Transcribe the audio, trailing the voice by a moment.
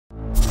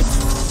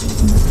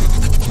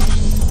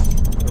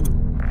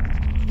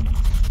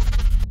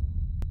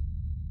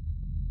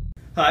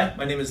Hi,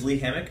 my name is Lee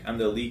Hammock. I'm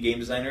the lead game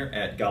designer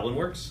at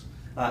GoblinWorks.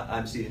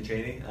 I'm Stephen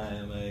Cheney. I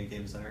am a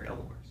game designer at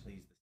GoblinWorks.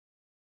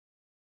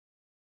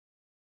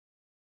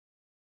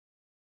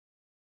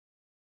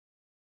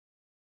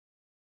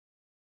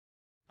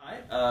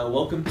 Hi,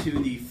 welcome to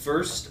the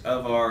first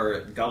of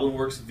our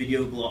GoblinWorks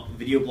video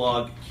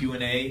blog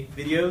Q&A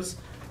videos.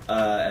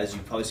 As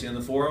you've probably seen on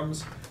the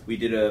forums, we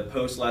did a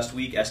post last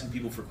week asking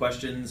people for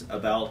questions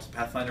about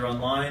Pathfinder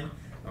Online.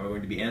 We're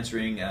going to be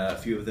answering a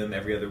few of them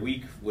every other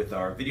week with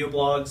our video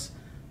blogs.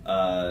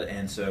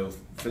 And so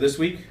for this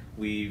week,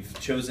 we've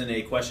chosen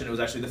a question. It was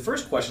actually the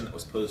first question that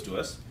was posed to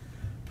us,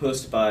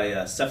 posted by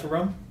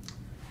Sephirum,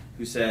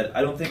 who said,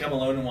 "I don't think I'm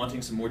alone in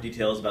wanting some more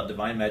details about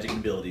divine magic and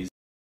abilities."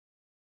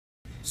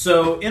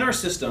 So in our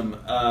system,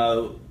 in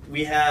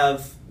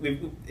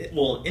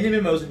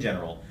MMOs in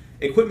general,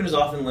 equipment is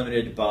often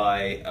limited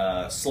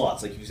by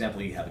slots. Like, for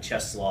example, you have a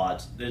chest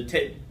slot.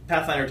 The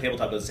Pathfinder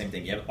tabletop does the same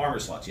thing. You have armor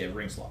slots, you have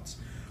ring slots.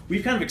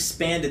 We've kind of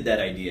expanded that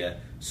idea,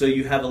 so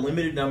you have a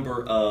limited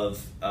number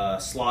of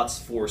slots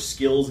for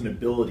skills and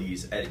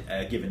abilities at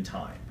a given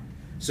time.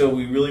 So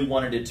we really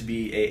wanted it to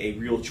be a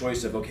real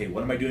choice of, okay,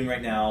 what am I doing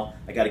right now?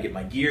 I got to get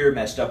my gear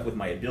matched up with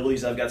my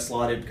abilities I've got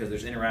slotted, because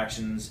there's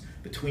interactions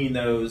between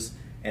those,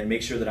 and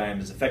make sure that I am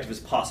as effective as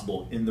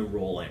possible in the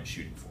role I am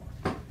shooting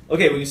for.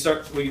 Okay, we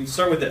can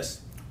start with this.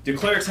 Do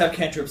clerics have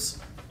cantrips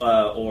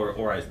or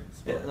orisons?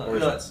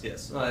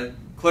 Yes.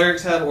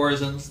 Clerics have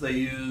orisons. They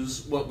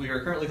use what we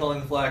are currently calling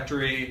the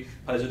phylactery.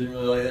 Paizo didn't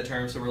really like that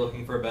term, so we're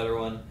looking for a better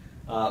one.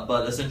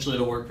 But essentially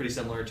it'll work pretty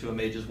similar to a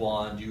mage's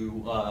wand.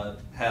 You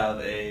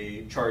have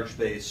a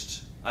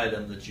charge-based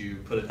item that you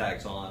put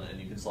attacks on, and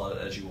you can slot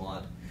it as you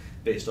want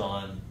based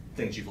on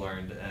things you've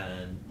learned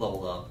and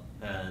leveled up.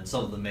 And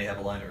some of them may have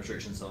alignment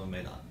restrictions, some of them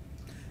may not.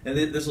 And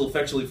this will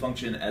effectively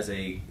function as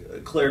a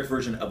cleric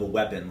version of a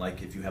weapon.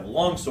 Like, if you have a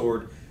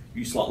longsword,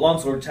 you slot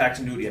longsword attacks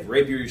into it. You have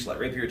rapier, you slot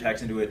rapier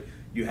attacks into it.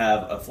 You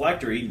have a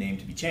phylactery,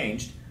 named to be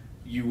changed.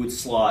 You would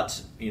slot,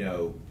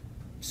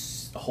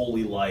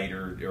 holy light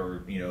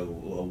or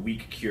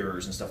weak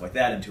cures and stuff like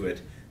that into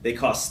it. They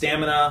cost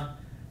stamina,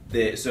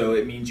 so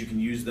it means you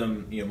can use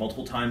them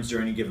multiple times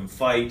during a given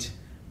fight,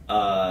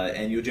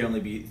 and you'll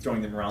generally be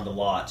throwing them around a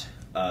lot.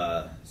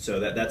 So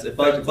that's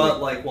effectively. But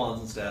like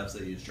wands and staffs,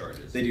 they use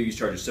charges. They do use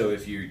charges. So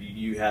if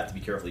you have to be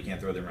careful, you can't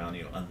throw them around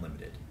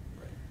unlimited.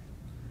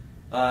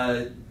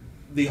 Right.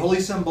 The holy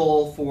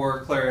symbol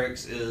for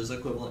clerics is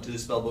equivalent to the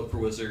spellbook for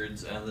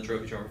wizards and the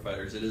trophy charm for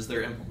fighters. It is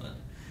their implement,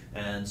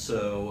 and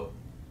so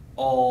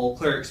all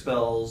cleric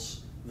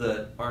spells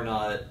that are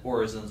not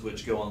orisons,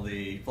 which go on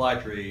the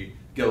phylactery,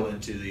 go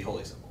into the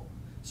holy symbol.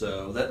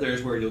 So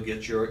there's where you'll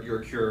get your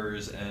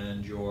cures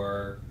and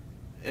your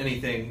any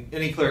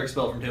cleric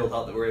spell from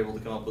tabletop that we're able to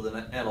come up with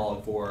an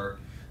analog for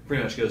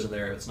pretty much goes in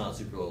there if it's not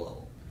super low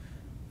level.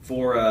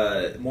 For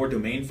more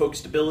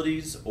domain-focused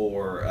abilities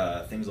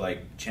or things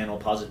like channel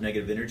positive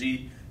negative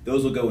energy,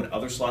 those will go in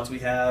other slots we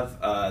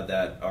have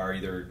that are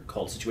either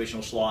called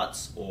situational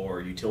slots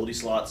or utility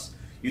slots.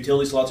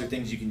 Utility slots are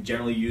things you can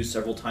generally use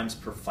several times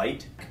per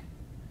fight.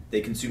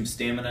 They consume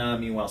stamina.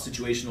 Meanwhile,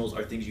 situationals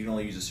are things you can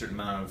only use a certain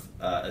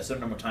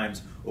number of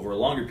times over a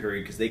longer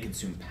period because they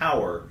consume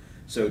power.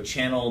 So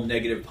channel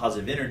negative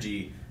positive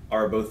energy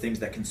are both things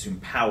that consume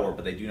power,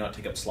 but they do not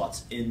take up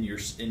slots in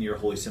your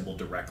holy symbol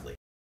directly.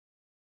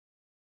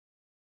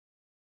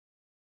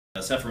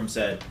 Sephirum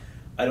said,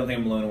 "I don't think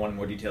I'm alone in wanting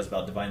more details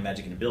about divine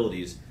magic and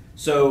abilities."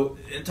 So,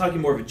 in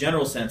talking more of a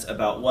general sense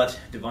about what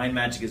divine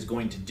magic is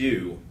going to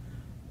do,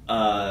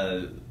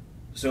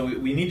 so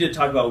we need to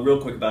talk about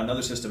real quick about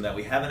another system that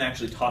we haven't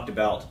actually talked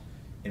about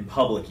in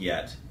public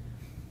yet.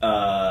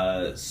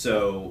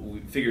 So we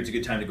figured it's a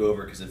good time to go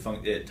over because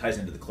it ties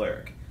into the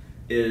cleric.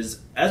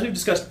 As we've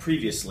discussed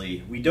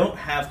previously, we don't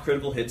have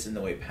critical hits in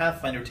the way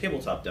Pathfinder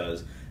Tabletop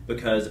does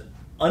because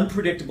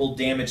unpredictable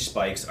damage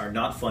spikes are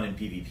not fun in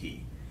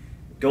PvP.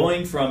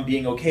 Going from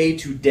being okay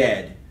to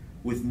dead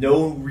with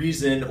no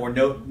reason or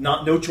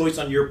no choice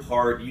on your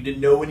part, you didn't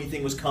know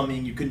anything was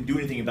coming, you couldn't do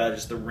anything about it,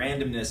 just the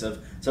randomness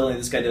of suddenly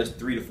this guy does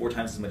 3 to 4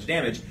 times as much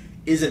damage,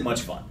 isn't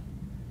much fun.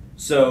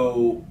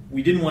 So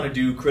we didn't want to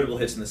do critical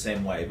hits in the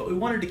same way, but we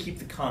wanted to keep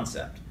the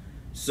concept.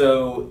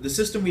 So the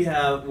system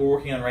we're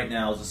working on right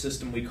now is a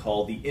system we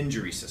call the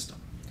injury system.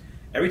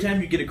 Every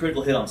time you get a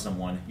critical hit on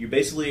someone, you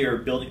basically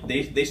are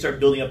they start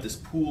building up this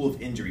pool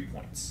of injury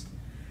points.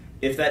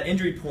 If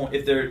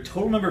their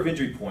total number of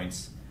injury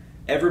points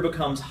ever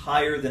becomes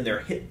higher than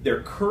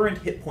their current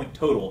hit point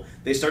total,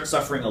 they start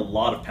suffering a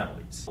lot of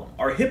penalties.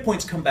 Our hit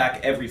points come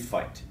back every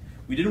fight.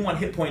 We didn't want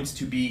hit points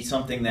to be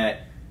something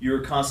that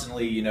you're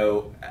constantly,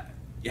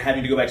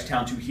 having to go back to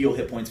town to heal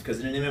hit points, because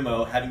in an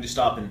MMO, having to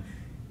stop and,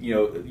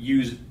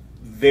 use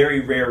very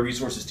rare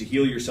resources to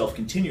heal yourself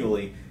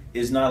continually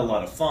is not a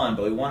lot of fun,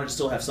 but we wanted to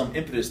still have some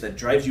impetus that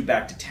drives you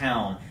back to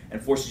town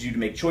and forces you to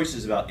make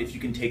choices about if you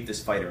can take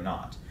this fight or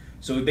not.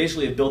 So we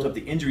basically have built up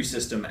the injury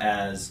system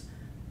as,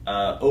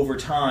 over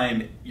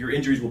time, your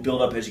injuries will build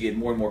up as you get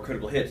more and more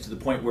critical hits to the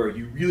point where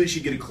you really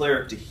should get a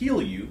cleric to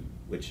heal you,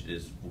 which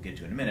we'll get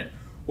to in a minute,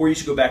 or you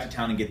should go back to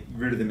town and get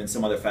rid of them in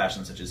some other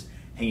fashion, such as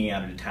hanging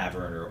out at a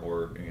tavern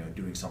or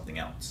doing something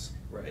else.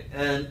 Right,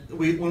 and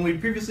when we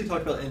previously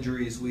talked about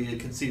injuries, we had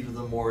conceived of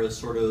them more as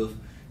sort of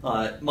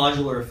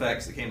modular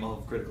effects that came off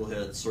of critical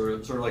hits, sort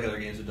of like other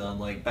games have done,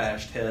 like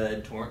bashed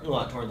head, torn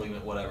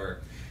ligament,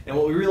 whatever. And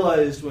what we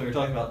realized when we were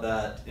talking about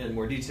that in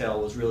more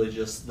detail was really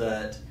just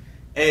that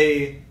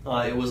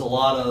it was a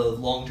lot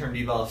of long-term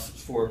debuffs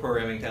for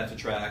programming to have to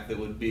track that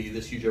would be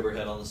this huge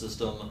overhead on the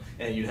system,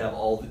 and you'd have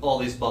all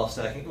these debuffs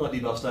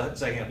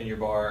stacking up in your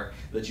bar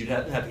that you'd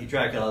have to keep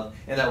track of.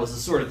 And that was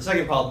the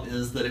second problem,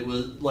 is that it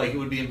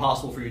would be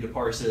impossible for you to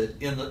parse it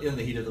in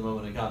the heat of the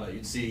moment in combat.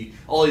 You'd see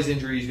all these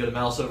injuries, you got to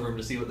mouse over them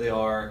to see what they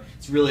are.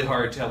 It's really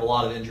hard to have a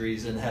lot of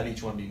injuries and have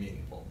each one be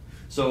meaningful.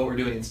 So what we're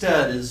doing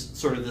instead is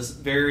sort of this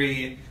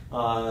very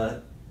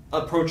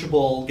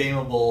approachable,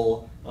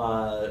 gameable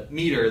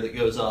meter that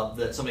goes up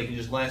that somebody can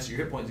just glance at your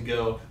hit points and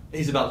go,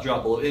 he's about to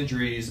drop below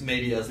injuries,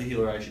 maybe as the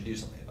healer I should do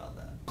something about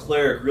that.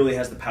 Cleric really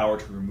has the power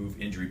to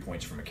remove injury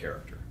points from a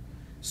character.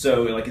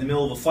 So like in the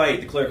middle of a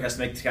fight, the cleric has to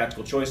make the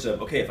tactical choice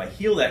of, okay, if I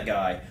heal that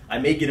guy, I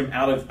may get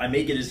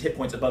his hit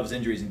points above his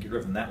injuries and get rid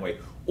of him that way,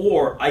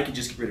 or I could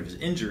just get rid of his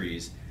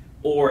injuries.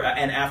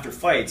 And after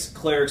fights,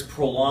 clerics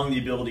prolong the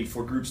ability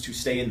for groups to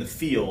stay in the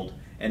field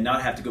and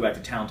not have to go back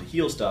to town to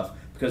heal stuff,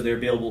 because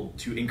they're able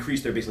to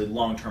increase their basically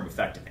long-term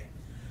effectiveness.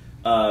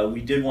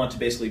 We did want to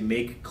basically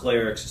make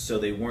clerics so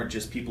they weren't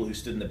just people who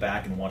stood in the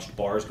back and watched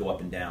bars go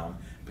up and down,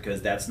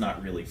 because that's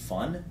not really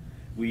fun.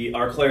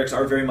 Our clerics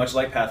are very much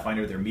like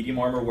Pathfinder. They're medium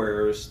armor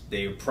wearers.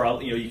 They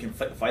probably, you can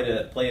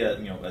play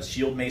a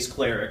shield mace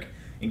cleric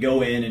and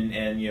go in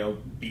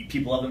and beat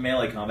people up in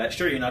melee combat.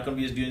 Sure, you're not going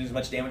to be doing as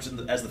much damage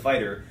as the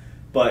fighter,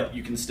 but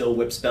you can still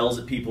whip spells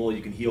at people.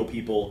 You can heal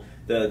people.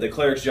 The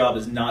cleric's job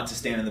is not to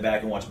stand in the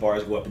back and watch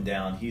bars go up and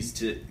down. He's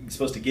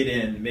supposed to get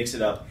in, mix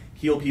it up,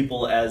 heal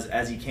people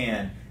as he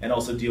can, and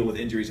also deal with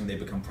injuries when they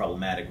become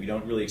problematic. We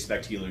don't really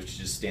expect healers to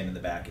just stand in the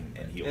back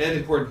and heal. And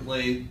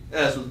importantly,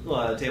 as with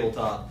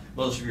tabletop,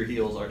 most of your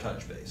heals are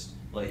touch-based.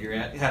 Like you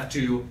have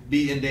to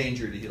be in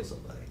danger to heal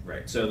somebody.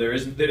 Right. So there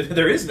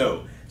is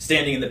no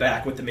standing in the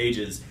back with the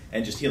mages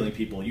and just healing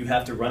people. You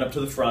have to run up to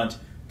the front,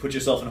 put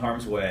yourself in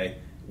harm's way,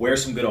 wear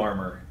some good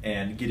armor,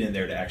 and get in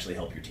there to actually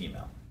help your team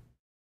out.